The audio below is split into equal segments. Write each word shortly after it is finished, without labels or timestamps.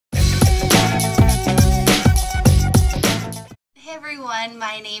everyone,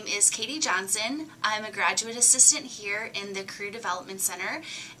 my name is Katie Johnson. I'm a graduate assistant here in the Career Development Center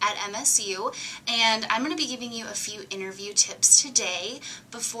at MSU, and I'm going to be giving you a few interview tips today.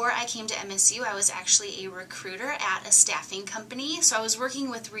 Before I came to MSU, I was actually a recruiter at a staffing company, so I was working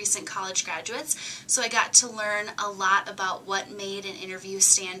with recent college graduates, so I got to learn a lot about what made an interview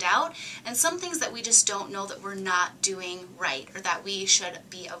stand out and some things that we just don't know that we're not doing right or that we should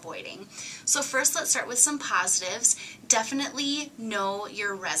be avoiding. So first, let's start with some positives. Definitely know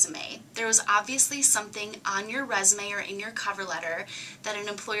your resume. There was obviously something on your resume or in your cover letter that an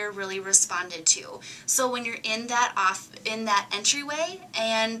employer really responded to. So when you're in that entryway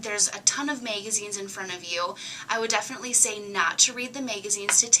and there's a ton of magazines in front of you, I would definitely say not to read the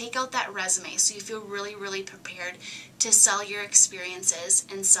magazines, to take out that resume so you feel really prepared to sell your experiences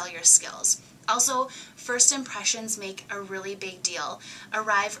and sell your skills. Also, first impressions make a really big deal.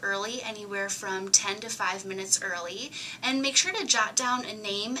 Arrive early, anywhere from 10 to 5 minutes early, and make sure to jot down a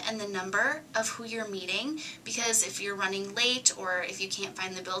name and the number of who you're meeting, because if you're running late or if you can't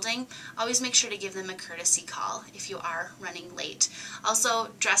find the building, always make sure to give them a courtesy call if you are running late.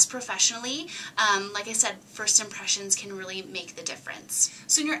 Also, dress professionally. Like I said, first impressions can really make the difference.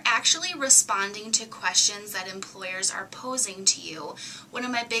 So when you're actually responding to questions that employers are posing to you, one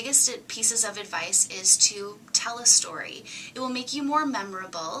of my biggest pieces of advice is to tell a story. It will make you more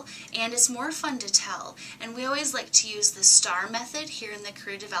memorable and it's more fun to tell. And we always like to use the STAR method here in the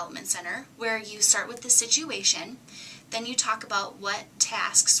Career Development Center, where you start with the situation, then you talk about what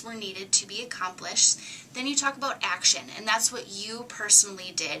tasks were needed to be accomplished, then you talk about action, and that's what you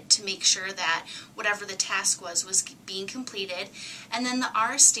personally did to make sure that whatever the task was being completed. And then the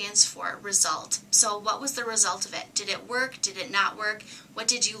R stands for result. So what was the result of it? Did it work? Did it not work? What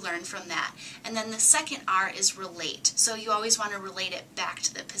did you learn from that? And then the second R is relate. So you always want to relate it back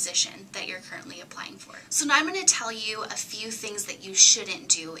to the position that you're currently applying for. So now I'm going to tell you a few things that you shouldn't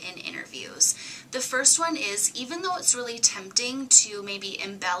do in interviews. The first one is, even though it's really tempting to maybe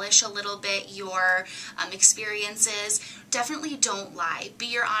embellish a little bit your experiences, definitely don't lie. Be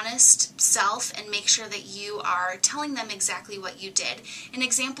your honest self and make sure that you are telling them exactly what you did. An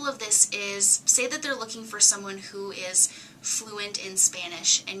example of this is, say that they're looking for someone who is fluent in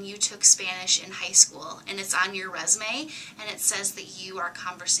Spanish and you took Spanish in high school and it's on your resume and it says that you are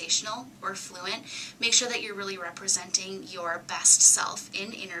conversational or fluent. Make sure that you're really representing your best self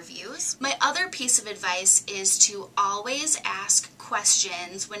in interviews. My other piece of advice is to always ask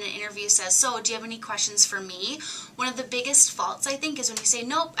questions when an interview says, "So, do you have any questions for me?" One of the biggest faults, I think, is when you say,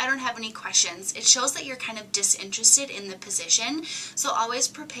 "Nope, I don't have any questions." It shows that you're kind of disinterested in the position. So always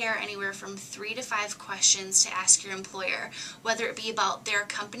prepare anywhere from 3 to 5 questions to ask your employer, whether it be about their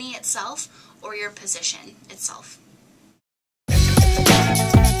company itself or your position itself.